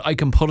I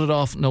can put it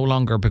off no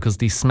longer because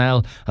the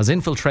smell has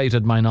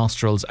infiltrated my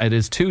nostrils. It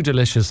is too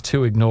delicious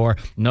to ignore.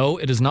 No,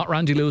 it is not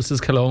Randy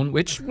Lewis's cologne,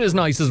 which is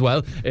nice as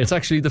well. It's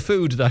actually the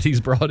food that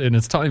he's brought in.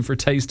 It's time for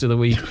Taste of the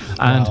Week.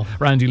 And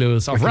Randy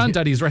Lewis of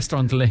Randaddy's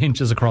Restaurant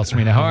Lahinch is across from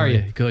me now. How are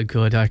you?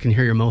 Good. I can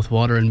hear your mouth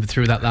watering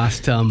through that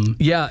last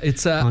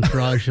it's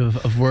entourage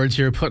of words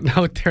you're putting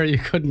out there. You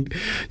couldn't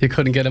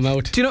get them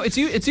out. Do you know,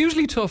 it's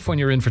usually tough when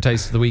you're in for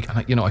Taste of the Week,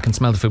 and I can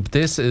smell the food, but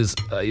this is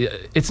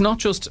it's not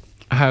just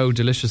how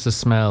delicious it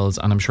smells,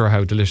 and I'm sure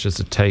how delicious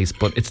it tastes,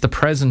 but it's the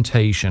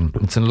presentation.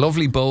 It's in a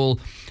lovely bowl,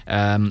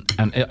 and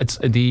it's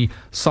the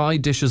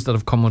side dishes that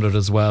have come with it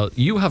as well.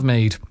 You have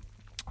made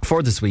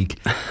for this week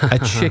a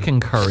chicken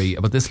curry,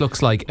 but this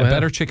looks like a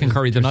better chicken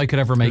curry than I could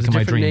ever make in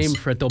my dreams. There's a different name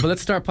for it though, but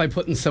let's start by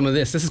putting some of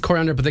this. This is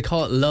coriander, but they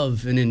call it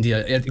love in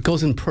India. It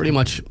goes in pretty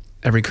much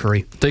every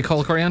curry. They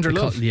call coriander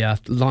love?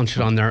 Launch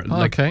it on there.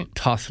 Okay.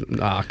 Toss it.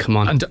 Come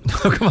on.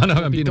 Come on,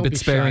 I'm being a bit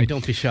sparing.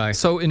 Don't be shy.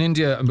 So in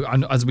India,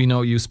 as we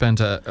know, you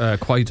spent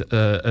quite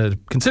a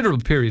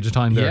considerable period of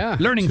time there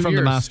learning from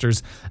the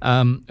masters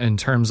in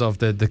terms of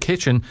the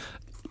kitchen.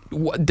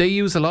 They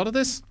use a lot of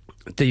this?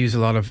 They use a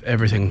lot of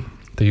everything.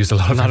 They use a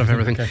lot of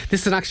everything. Okay.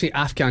 This is actually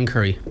Afghan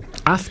curry.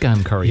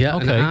 Afghan curry? Yeah,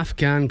 an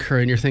Afghan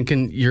curry. And you're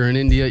thinking, you're in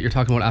India, you're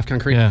talking about Afghan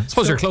curry. Yeah, I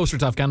suppose you're closer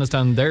to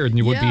Afghanistan there than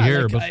you would be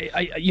here. But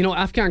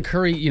Afghan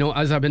curry,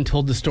 as I've been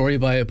told the story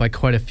by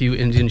quite a few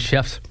Indian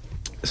chefs.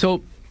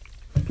 So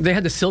they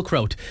had the Silk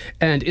Road,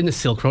 and in the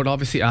Silk Road,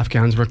 obviously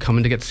Afghans were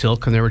coming to get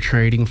silk, and they were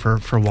trading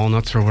for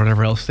walnuts or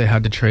whatever else they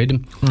had to trade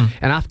them.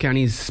 And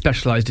Afghanis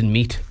specialised in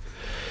meat.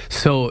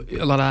 So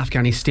a lot of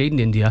Afghanis stayed in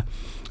India,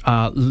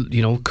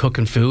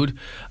 cooking food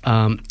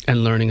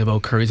and learning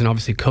about curries, and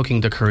obviously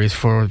cooking the curries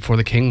for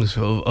the kings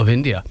of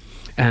India.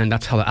 And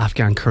that's how the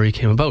Afghan curry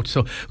came about.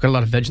 So we've got a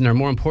lot of veg in there.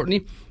 More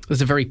importantly,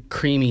 there's a very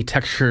creamy,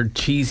 textured,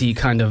 cheesy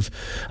kind of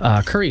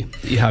curry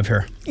that you have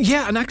here.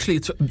 Yeah, and actually,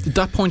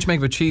 that point you make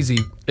about cheesy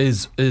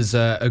is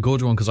a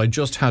good one, because I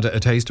just had a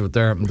taste of it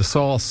there. The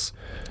sauce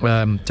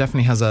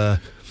definitely has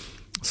a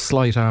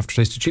slight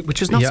aftertaste of cheese,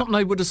 which is not something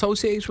I would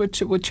associate with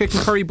chicken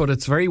curry, but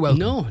it's very well.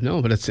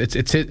 No, but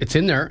it's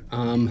in there.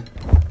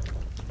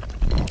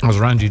 As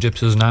Randy dips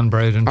his naan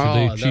bread into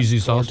the cheesy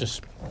sauce.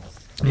 Gorgeous.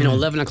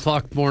 11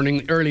 o'clock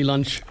morning, early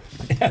lunch.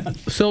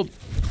 So,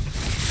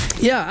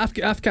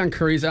 Afghan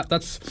curries.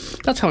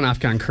 That's how an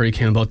Afghan curry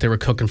came about. They were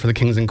cooking for the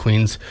kings and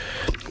queens,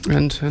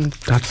 and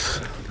that's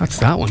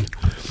that one.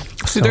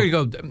 So there you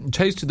go.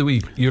 Taste of the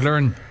week. You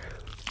learn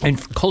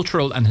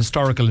cultural and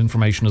historical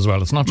information as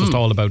well. It's not just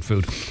all about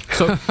food.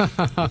 So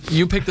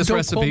you pick this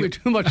recipe. Don't quote me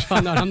too much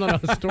on that. I'm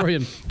not a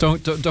historian.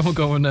 Don't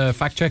go and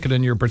fact check it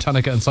in your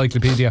Britannica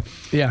Encyclopedia.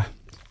 Yeah.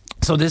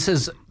 So this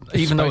is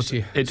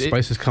spicy.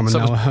 Spice is coming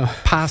now.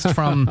 passed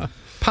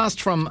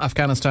from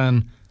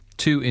Afghanistan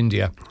to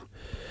India.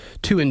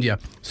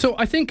 So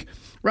I think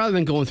rather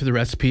than going through the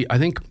recipe, I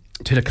think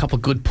to hit a couple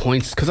good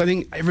points, because I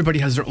think everybody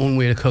has their own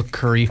way to cook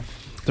curry,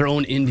 their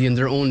own Indian,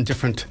 their own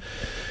different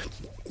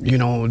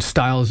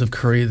styles of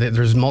curry.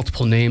 There's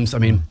multiple names. I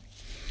mean,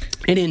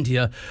 in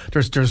India,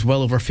 there's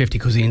well over 50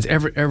 cuisines.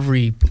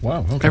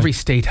 Every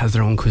state has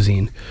their own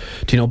cuisine.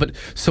 But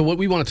so what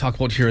we want to talk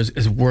about here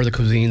is where the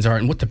cuisines are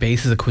and what the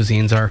basis of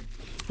cuisines are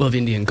of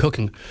Indian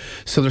cooking.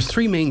 So there's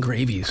 3 main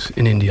gravies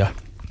in India.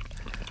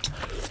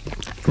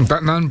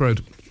 That naan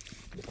bread,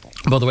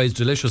 by the way, is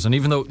delicious. And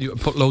even though you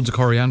put loads of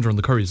coriander on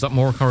the curry, is that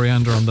more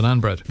coriander on the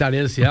naan bread? That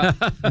is, yeah.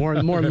 More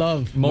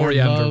love. More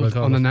love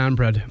on the naan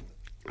bread.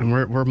 And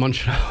we're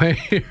munching away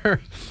here.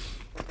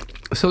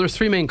 So there's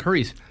 3 main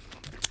curries,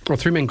 or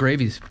 3 main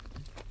gravies.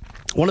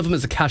 One of them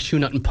is a cashew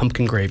nut and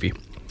pumpkin gravy.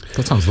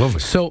 That sounds lovely.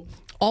 So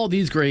all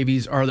these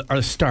gravies are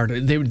the start.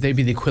 They'd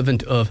be the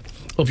equivalent of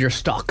your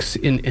stocks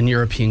in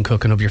European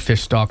cooking, of your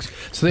fish stocks.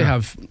 So they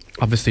have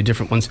obviously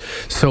different ones.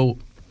 So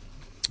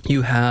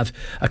you have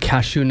a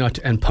cashew nut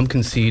and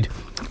pumpkin seed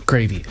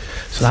gravy.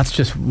 So that's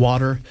just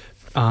water,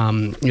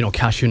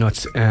 cashew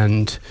nuts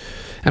and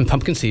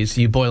pumpkin seeds.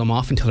 You boil them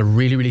off until they're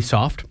really, really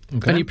soft.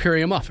 Okay. And you puree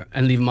them off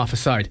and leave them off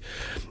aside.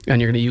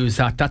 And you're going to use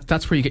that.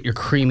 That's where you get your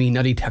creamy,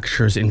 nutty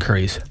textures in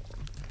curries.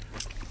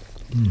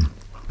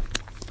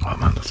 Oh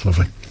man, that's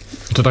lovely.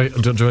 Did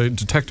I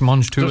detect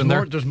munch too in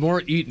there? There's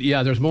more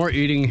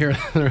eating here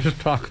than there's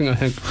talking, I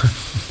think.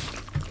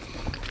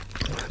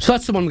 So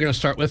that's the one we're going to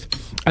start with.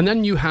 And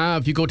then you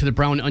go to the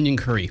brown onion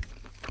curry.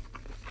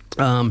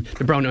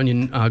 The brown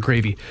onion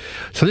gravy.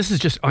 So this is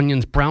just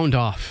onions browned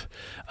off.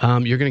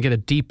 You're going to get a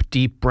deep,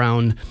 deep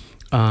brown,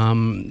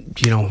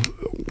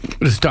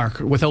 it's dark.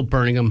 Without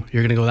burning them,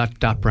 you're going to go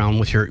that brown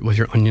with your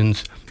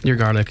onions, your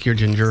garlic, your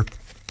ginger.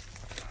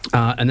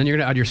 And then you're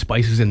going to add your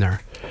spices in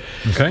there.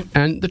 Okay.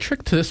 And the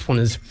trick to this one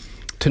is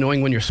to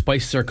knowing when your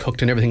spices are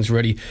cooked and everything's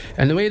ready.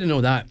 And the way to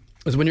know that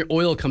is when your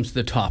oil comes to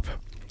the top,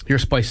 your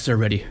spices are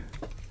ready.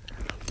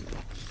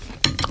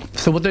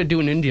 So what they do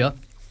in India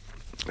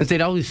is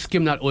they'd always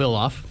skim that oil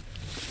off.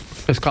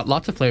 It's got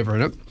lots of flavour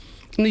in it.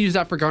 And they use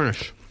that for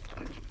garnish.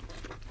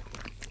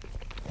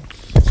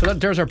 So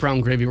there's our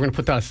brown gravy. We're going to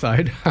put that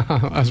aside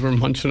as we're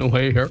munching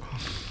away here.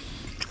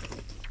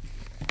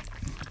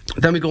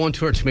 Then we go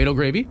into our tomato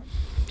gravy,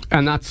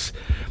 and that's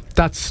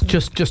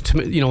just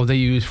they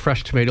use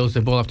fresh tomatoes. They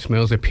boil up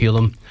tomatoes, they peel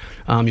them.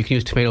 You can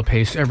use tomato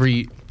paste.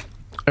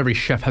 Every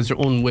chef has their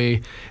own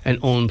way and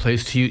own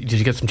place to use. Did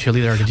you get some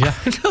chili there? Did you?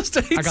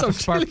 I got the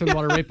sparkling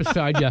water right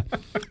beside you.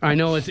 I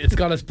know it's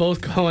got us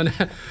both going.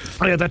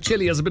 Oh yeah, that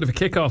chili has a bit of a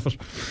kick off it,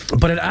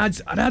 but it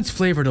adds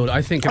flavour though.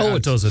 I think.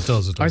 It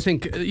does. I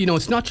think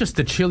it's not just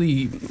the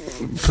chili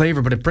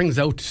flavour, but it brings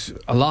out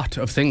a lot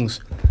of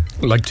things.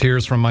 Like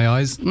tears from my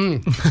eyes.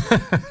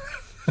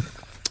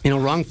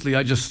 Wrongfully,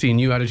 I just seen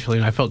you add a chili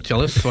and I felt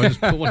jealous, so I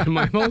just put one in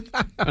my mouth,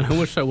 and I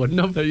wish I wouldn't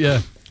have. Yeah.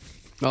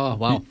 Oh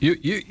wow!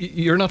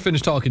 You're not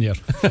finished talking yet.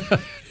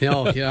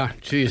 Yeah.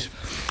 Jeez,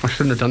 I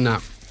shouldn't have done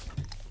that.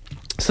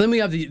 So then we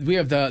have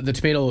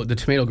the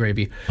tomato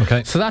gravy.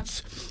 Okay. So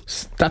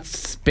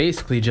that's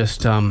basically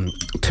just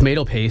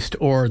tomato paste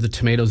or the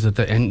tomatoes that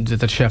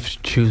the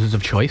chef chooses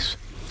of choice,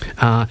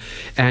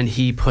 and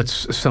he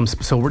puts some.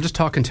 So we're just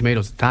talking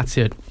tomatoes. That's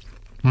it.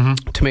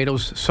 Mm-hmm.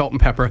 Tomatoes, salt and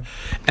pepper,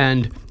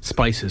 and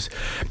spices.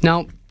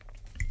 Now,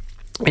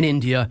 in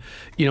India,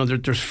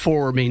 there's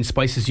 4 main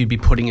spices you'd be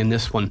putting in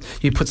this one.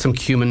 You put some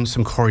cumin,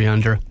 some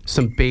coriander,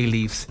 some bay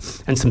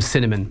leaves, and some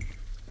cinnamon.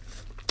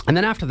 And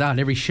then after that,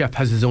 every chef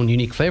has his own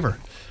unique flavor.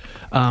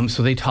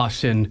 So they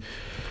toss in,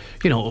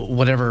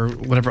 whatever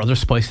other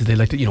spices they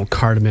like to,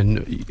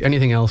 cardamom,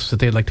 anything else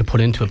that they'd like to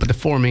put into it. But the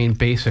 4 main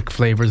basic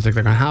flavors that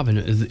they're going to have in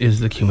it is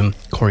the cumin,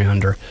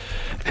 coriander,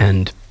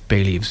 and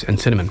bay leaves and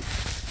cinnamon.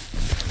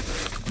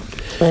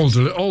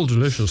 All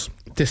delicious.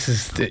 This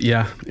is, it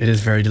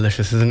is very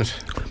delicious, isn't it?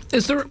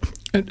 Is there?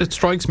 It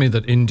strikes me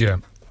that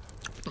India,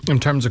 in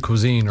terms of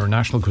cuisine or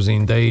national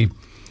cuisine, they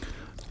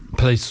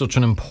place such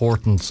an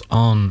importance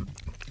on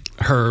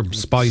herbs,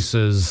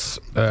 spices,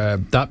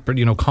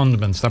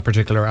 condiments, that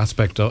particular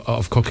aspect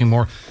of cooking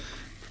more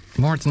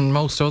than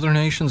most other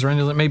nations or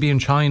anything. Maybe in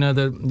China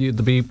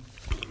there'd be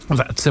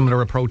that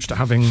similar approach to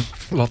having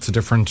lots of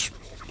different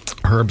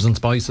herbs and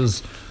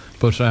spices.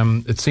 But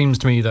it seems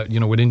to me that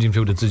with Indian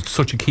food, it's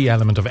such a key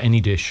element of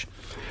any dish.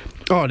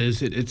 Oh, it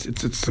is.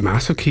 It's a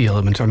massive key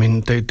element. I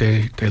mean,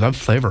 they love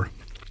flavour,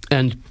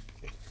 and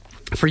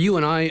for you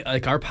and I,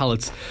 like our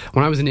palates,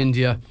 when I was in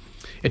India,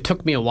 it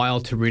took me a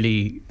while to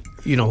really,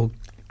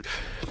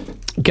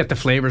 get the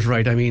flavours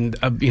right. I mean,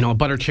 a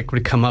butter chick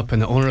would come up,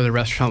 and the owner of the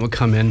restaurant would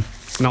come in.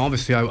 Now,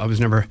 obviously, I was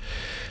never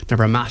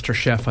a master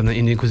chef on the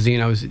Indian cuisine.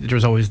 There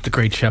was always the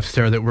great chefs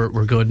there that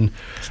were good, and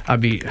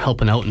I'd be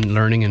helping out and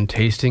learning and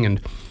tasting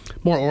and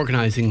more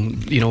organising,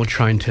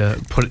 trying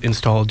to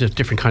install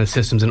different kind of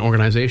systems and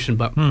organisation.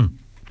 But the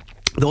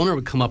owner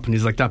would come up and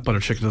he's like, "That butter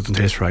chicken doesn't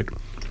taste right."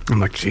 I'm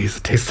like, "Geez,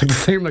 it tastes like the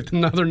same like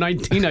another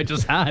 19 I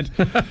just had."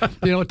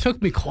 It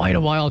took me quite a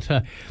while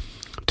to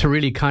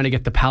really kind of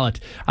get the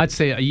palate. I'd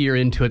say a year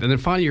into it, and then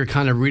finally you're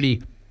kind of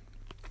really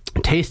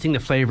tasting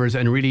the flavours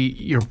and really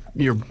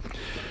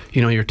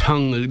your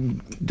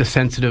tongue, the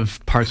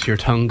sensitive parts of your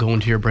tongue go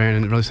into your brain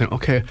and really saying,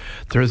 okay,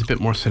 there is a bit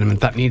more cinnamon.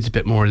 That needs a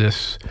bit more of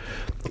this.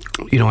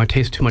 I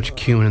taste too much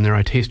cumin in there.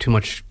 I taste too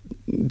much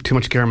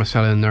garam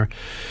masala in there.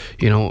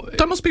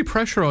 That must be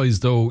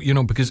pressurised though,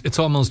 because it's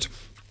almost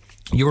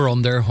you're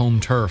on their home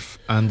turf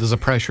and there's a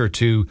pressure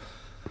to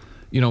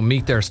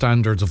meet their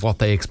standards of what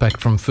they expect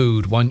from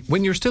food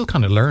when you're still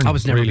kind of learning. I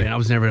was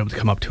never able to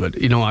come up to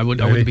it. I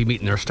wouldn't be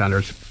meeting their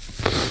standards.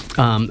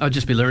 I'd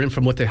just be learning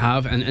from what they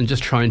have and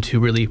just trying to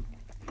really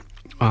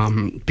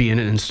be in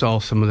and install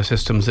some of the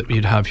systems that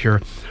you'd have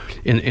here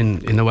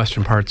in the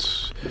western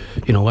parts,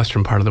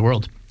 western part of the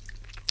world.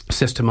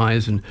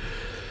 Systemize and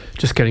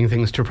just getting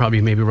things to probably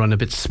maybe run a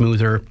bit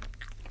smoother,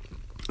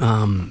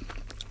 and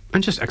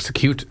just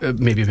execute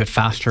maybe a bit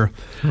faster,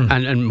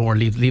 and more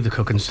leave the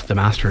cooking to the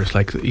masters.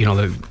 Like they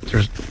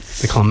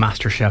call them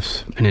master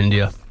chefs in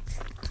India,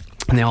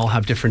 and they all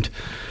have different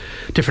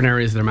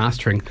areas they're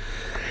mastering.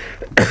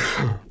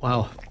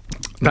 Wow,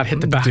 that hit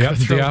the back.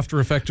 The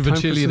after effect of a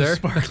chili there.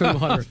 Sparkling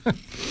water.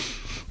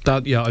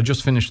 I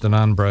just finished the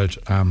naan bread.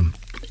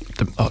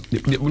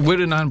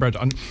 With a naan bread,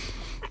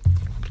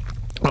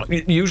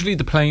 usually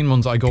the plain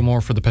ones I go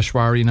more for the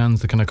Peshwari naans,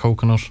 the kind of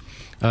coconut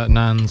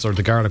naans or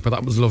the garlic. But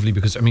that was lovely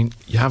because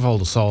you have all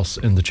the sauce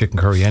in the chicken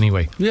curry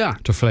anyway. Yeah,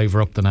 to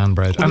flavour up the naan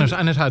bread,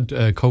 and it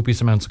had copious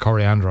amounts of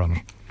coriander on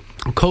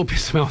it.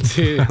 Copious amounts.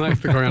 I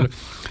like the coriander.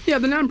 Yeah,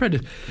 the naan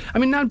bread.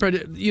 Naan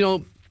bread.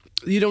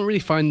 You don't really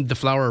find the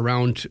flour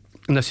around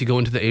unless you go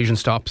into the Asian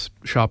shops.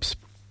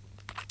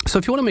 So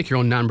if you want to make your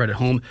own naan bread at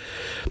home,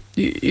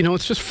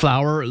 it's just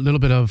flour, a little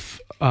bit of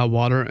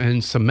water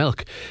and some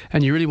milk.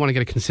 And you really want to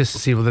get a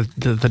consistency where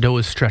the dough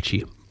is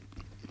stretchy.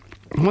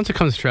 And once it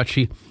comes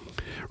stretchy,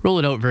 roll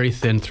it out very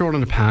thin, throw it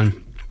in a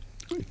pan,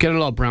 get it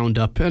all browned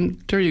up,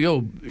 and there you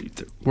go.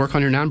 Work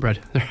on your naan bread.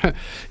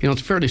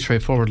 It's fairly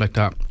straightforward like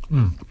that.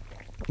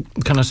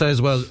 Can I say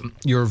as well,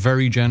 you're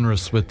very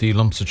generous with the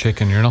lumps of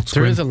chicken. You're not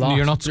there is a lot.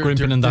 You're not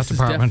scrimping in that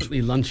department. This is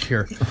definitely lunch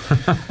here.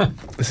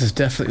 This is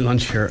definitely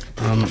lunch here.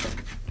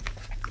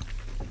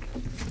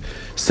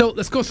 So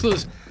let's go through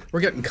this.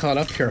 We're getting caught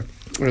up here.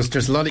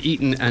 There's a lot of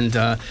eating, and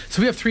so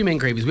we have 3 main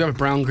gravies. We have a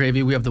brown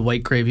gravy, we have the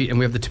white gravy, and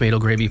we have the tomato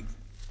gravy.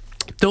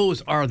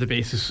 those are the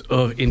basis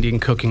of Indian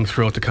cooking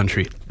throughout the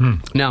country.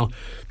 Now,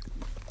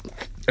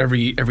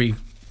 every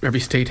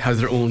state has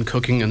their own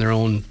cooking and their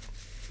own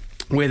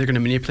way they're going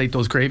to manipulate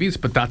those gravies,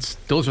 but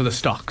those are the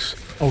stocks.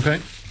 Okay.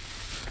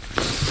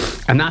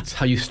 And that's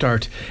how you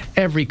start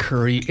every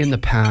curry in the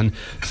pan.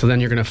 So then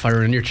you're going to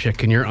fire in your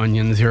chicken, your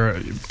onions, your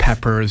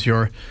peppers,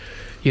 your,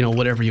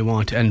 whatever you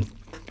want. And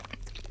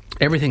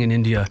everything in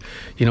India,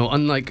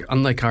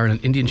 unlike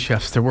Ireland, Indian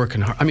chefs, they're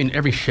working hard. I mean,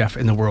 every chef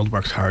in the world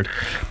works hard.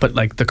 But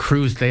like the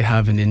crews they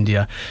have in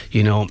India,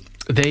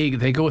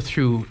 they go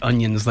through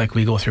onions like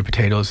we go through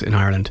potatoes in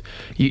Ireland.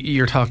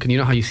 You're talking,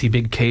 how you see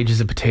big cages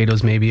of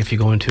potatoes maybe if you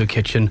go into a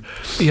kitchen.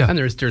 Yeah. And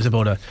there's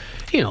about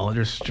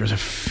there's a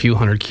few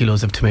hundred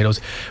kilos of tomatoes.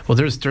 Well,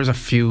 there's a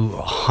few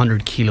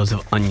 100 kilos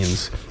of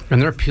onions.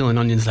 And they're peeling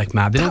onions like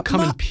mad. They don't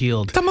come in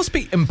peeled. That must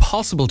be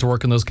impossible to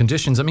work in those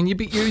conditions. I mean, your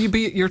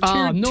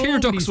tear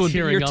ducts would be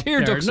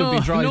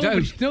dried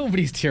out.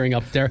 Nobody's tearing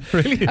up there.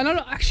 Really? And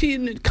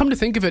actually, come to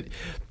think of it,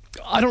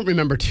 I don't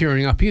remember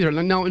tearing up either.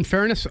 Now, in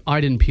fairness, I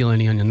didn't peel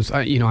any onions.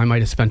 I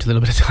might have spent a little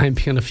bit of time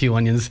peeling a few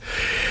onions.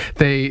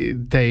 They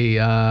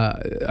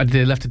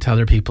left it to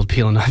other people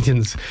peeling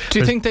onions. Do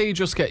you think they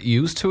just get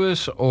used to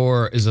it,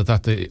 or is it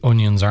that the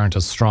onions aren't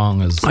as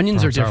strong as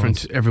onions are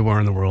different everywhere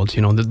in the world?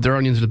 Their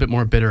onions are a bit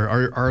more bitter.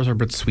 Ours are a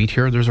bit sweet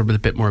here. Theirs are a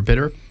bit more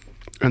bitter,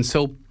 and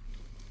so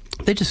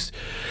they just,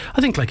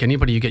 I think, like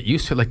anybody, you get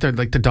used to it.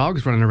 Like the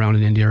dogs running around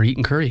in India are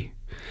eating curry.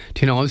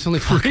 I was only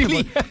talking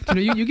about,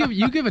 you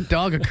give a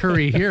dog a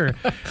curry here,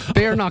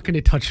 they are not going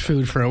to touch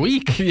food for a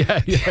week. Yeah.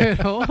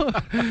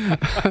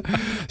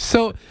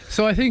 So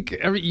I think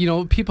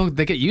people,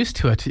 they get used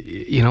to it.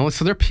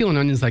 So they're peeling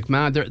onions like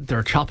mad.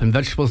 They're chopping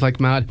vegetables like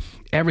mad.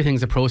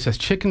 Everything's a process.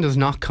 Chicken does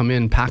not come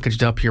in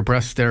packaged up, your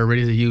breasts there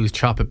ready to use,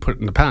 chop it, put it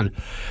in the pan.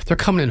 They're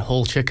coming in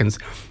whole chickens.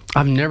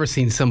 I've never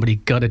seen somebody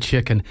gut a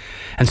chicken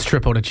and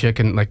strip out a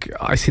chicken. Like,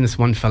 I seen this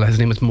one fella, his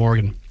name is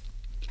Morgan.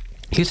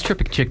 He's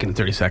stripping chicken in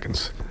 30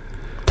 seconds.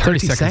 30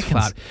 seconds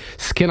flat.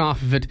 Skin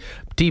off of it,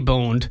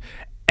 deboned,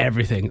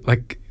 everything.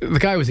 Like, the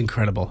guy was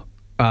incredible.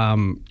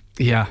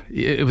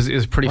 It was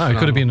pretty phenomenal. He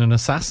could have been an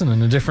assassin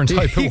in a different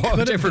type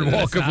of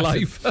walk of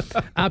life.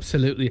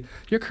 Absolutely.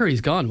 Your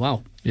curry's gone.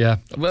 Wow. Yeah.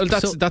 Well,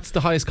 that's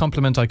the highest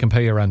compliment I can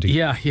pay you, Randy.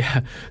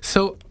 Yeah.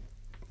 So,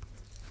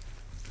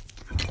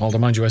 although,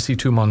 mind you, I see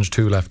 2 Monge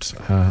 2 left.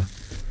 I'll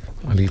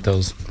eat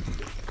those.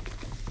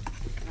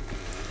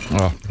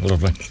 Oh,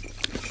 lovely.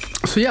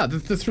 So yeah, the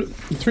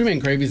three main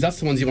gravies, that's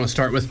the ones you want to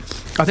start with.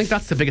 I think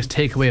that's the biggest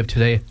takeaway of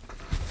today,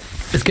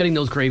 is getting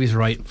those gravies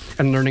right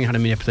and learning how to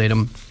manipulate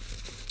them.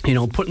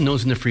 Putting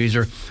those in the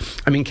freezer.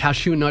 I mean,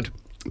 cashew nut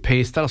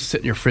paste, that'll sit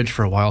in your fridge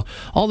for a while.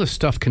 All this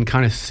stuff can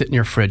kind of sit in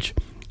your fridge,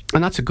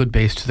 and that's a good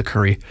base to the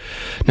curry.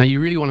 Now, you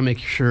really want to make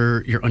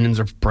sure your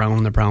onions are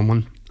brown, the brown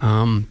one.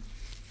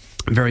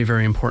 Very,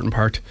 very important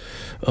part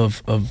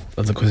of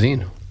the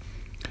cuisine.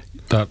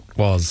 That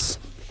was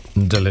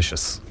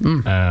delicious.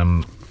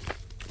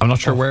 I'm not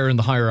sure where in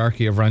the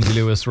hierarchy of Randy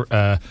Lewis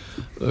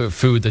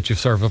food that you've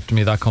served up to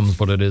me that comes,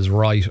 but it is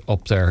right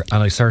up there.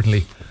 And I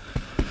certainly,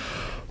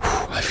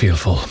 I feel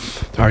full.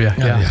 Are you?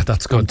 Yeah,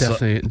 that's good.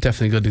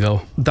 Definitely good to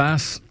go.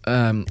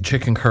 That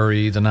chicken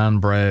curry, the naan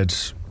bread,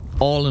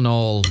 all in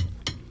all,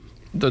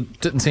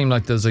 that didn't seem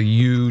like there's a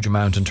huge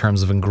amount in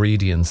terms of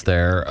ingredients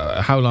there.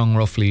 How long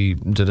roughly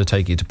did it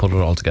take you to put it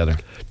all together?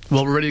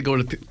 Well, we're ready to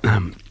go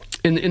to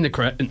in the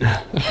correct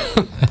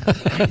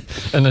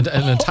an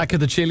attack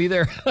of the chili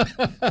there.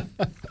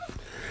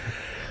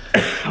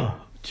 Oh,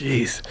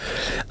 jeez.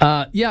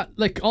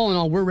 Like all in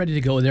all, we're ready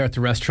to go there at the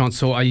restaurant.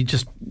 So I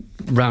just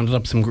rounded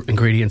up some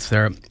ingredients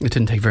there. It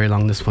didn't take very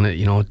long. This one,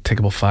 it take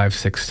about 5,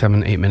 6,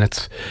 7, 8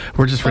 minutes.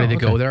 We're just ready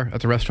to go there at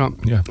the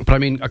restaurant. Yeah. But I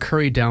mean, a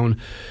curry down,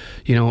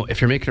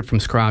 if you're making it from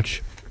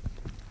scratch,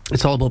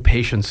 it's all about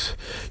patience,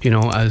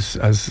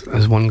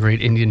 as one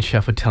great Indian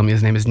chef would tell me.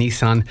 His name is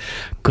Nissan,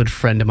 good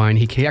friend of mine.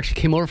 He actually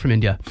came over from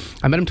India.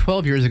 I met him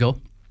 12 years ago.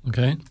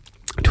 Okay.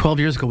 12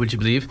 years ago, would you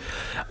believe?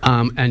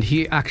 And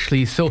he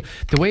actually, so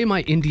the way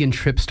my Indian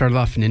trip started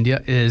off in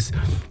India is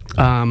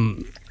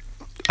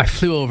I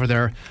flew over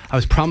there. I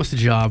was promised a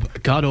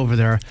job, got over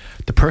there.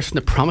 The person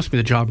that promised me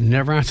the job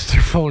never answered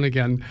their phone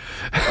again.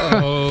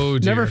 Oh,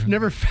 dear.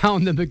 Never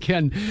found them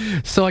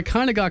again. So I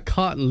kind of got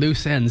caught in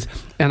loose ends,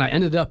 and I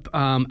ended up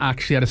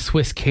actually at a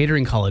Swiss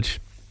catering college.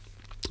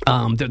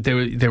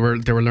 They were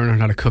learning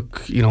how to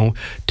cook,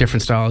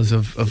 different styles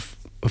of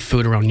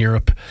food around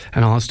Europe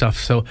and all that stuff.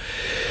 So,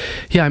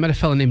 yeah, I met a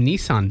fellow named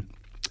Nissan.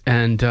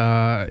 And,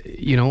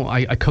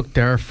 I cooked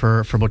there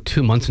for about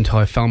 2 months until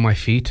I found my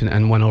feet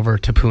and went over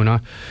to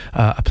Pune,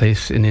 a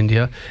place in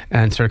India,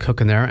 and started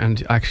cooking there.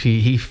 And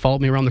actually, he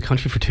followed me around the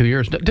country for 2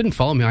 years. Didn't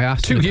follow me. I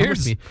asked him to come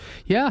with me.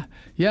 Yeah.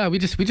 We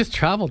just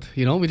traveled.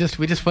 We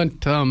just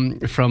went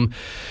from,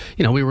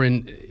 we were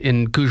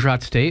in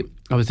Gujarat State.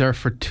 I was there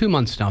for 2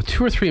 months now,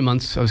 2 or 3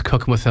 months. I was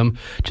cooking with him,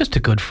 just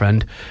a good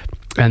friend.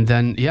 And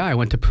then, I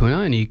went to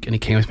Pune, and he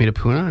came with me to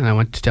Pune, and I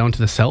went down to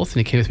the south, and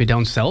he came with me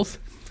down south.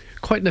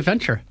 Quite an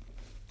adventure.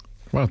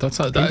 Wow, that's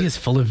India's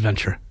full of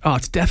adventure. Oh,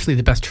 it's definitely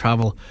the best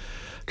travel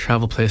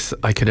travel place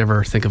I could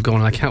ever think of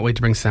going. I can't wait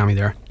to bring Sammy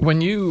there.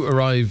 When you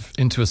arrive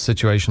into a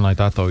situation like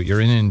that, though, you're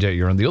in India,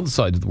 you're on the other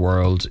side of the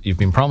world, you've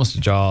been promised a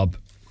job,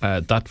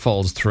 that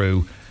falls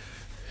through.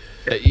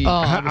 Are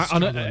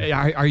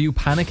you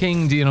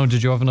panicking?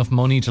 Did you have enough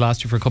money to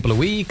last you for a couple of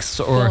weeks,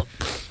 or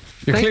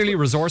you're clearly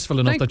resourceful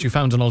enough that you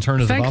found an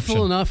alternative option?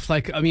 Thankful enough.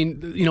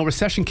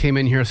 Recession came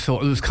in here, so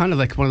it was kind of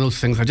like one of those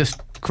things. I just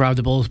grabbed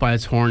the bulls by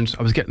its horns.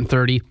 I was getting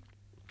 30.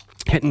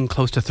 Hitting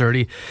close to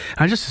 30, and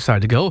I just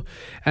decided to go.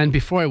 And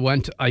before I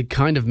went, I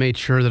kind of made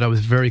sure that I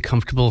was very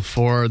comfortable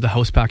for the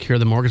house back here,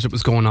 the mortgage that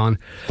was going on.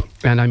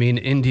 And I mean,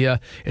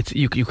 India, it's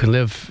you can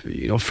live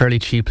fairly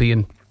cheaply,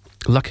 and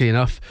luckily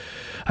enough,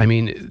 I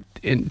mean,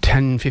 in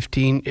 10,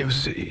 15, it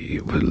was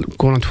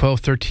going on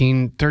 12,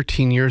 13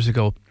 years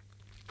ago.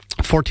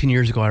 14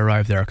 years ago I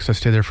arrived there, because I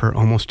stayed there for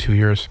almost 2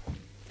 years.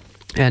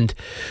 And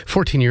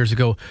 14 years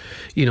ago,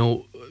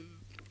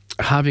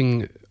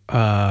 having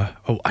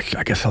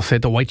I guess I'll say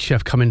the white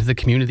chef come into the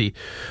community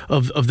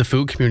of the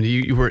food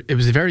community. It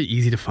was very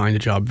easy to find a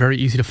job, very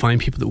easy to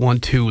find people that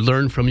want to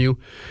learn from you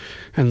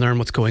and learn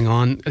what's going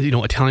on.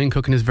 Italian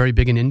cooking is very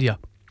big in India.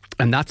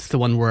 And that's the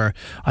one where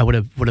I would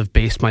have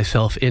based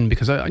myself in,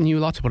 because I knew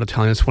lots about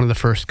Italian. It's one of the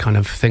first kind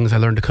of things I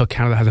learned to cook.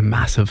 Canada has a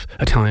massive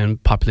Italian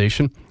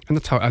population, and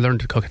that's how I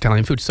learned to cook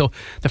Italian food. So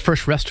the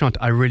first restaurant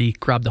I really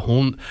grabbed the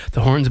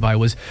horns by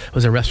was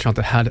a restaurant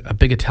that had a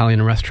big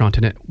Italian restaurant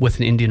in it with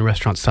an Indian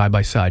restaurant side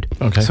by side.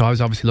 Okay. So I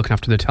was obviously looking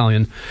after the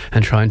Italian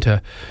and trying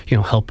to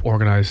help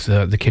organize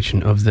the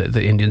kitchen of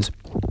the Indians.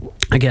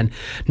 Again,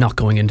 not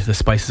going into the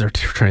spices or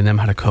training them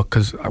how to cook,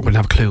 because I wouldn't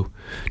have a clue,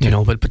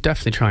 but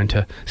definitely trying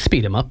to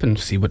speed them up and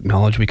see what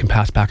knowledge we can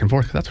pass back and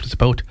forth, because that's what it's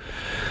about.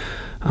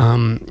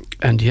 And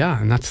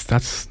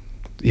that's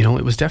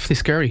it was definitely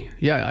scary.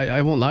 Yeah,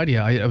 I won't lie to you.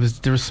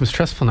 There was some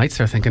stressful nights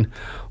there thinking,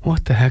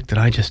 what the heck did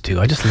I just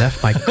do? I just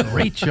left my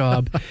great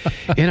job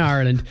in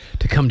Ireland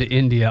to come to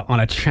India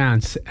on a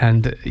chance.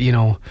 And,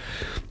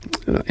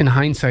 in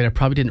hindsight, I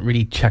probably didn't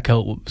really check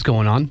out what was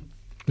going on.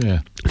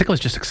 Yeah, I think I was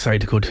just excited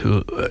to go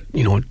to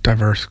a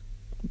diverse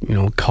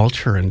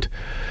culture and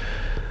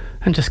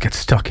just get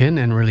stuck in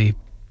and really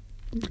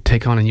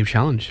take on a new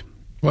challenge.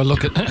 Well,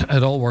 look,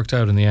 it all worked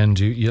out in the end.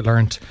 You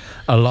learnt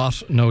a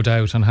lot, no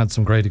doubt, and had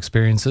some great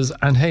experiences.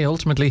 And hey,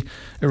 ultimately,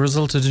 it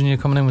resulted in you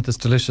coming in with this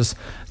delicious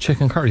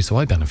chicken curry. So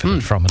I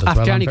benefited from it as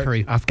Afghani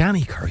curry.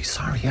 Afghani curry,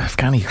 sorry,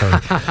 Afghani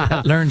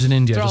curry. Learned in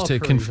India, just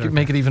to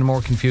make it even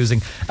more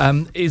confusing.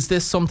 Is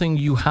this something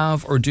you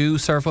have or do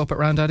serve up at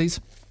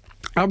Randaddy's?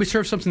 We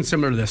serve something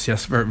similar to this,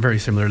 yes, very, very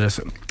similar to this.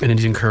 An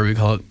Indian curry, we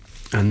call it.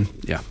 And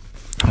yeah.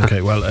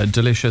 Okay, well,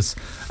 delicious,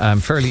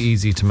 fairly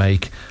easy to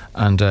make,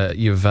 and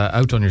you've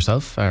outdone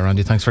yourself,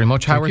 Randy. Thanks very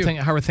much. How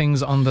are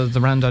things on the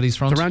Randaddy's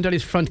front? The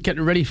Randaddy's front,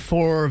 getting ready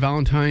for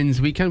Valentine's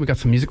weekend. We got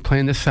some music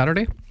playing this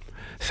Saturday.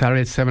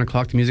 Saturday at 7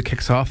 o'clock, the music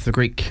kicks off. The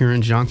great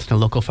Kieran Johnson, a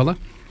local fella.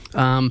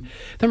 Then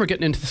we're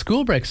getting into the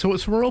school break, so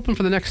we're open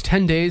for the next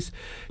 10 days,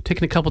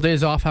 taking a couple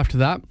days off after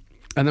that.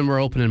 And then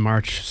we're open in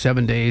March,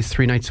 7 days,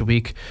 3 nights a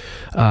week.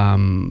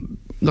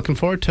 Looking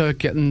forward to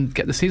getting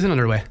the season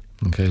underway.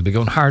 Okay, we'll be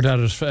going hard at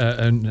it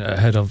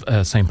ahead of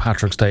St.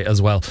 Patrick's Day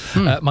as well.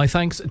 My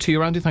thanks to you,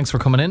 Randy. Thanks for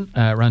coming in.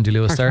 Randy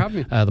Lewis there,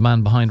 the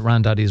man behind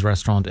Randaddy's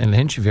restaurant in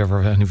Lynch. If you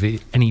ever have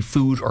any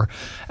food or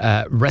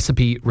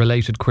recipe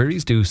related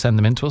queries, do send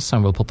them in to us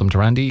and we'll put them to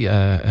Randy.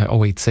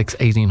 086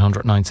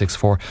 1800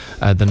 964,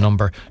 the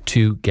number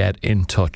to get in touch.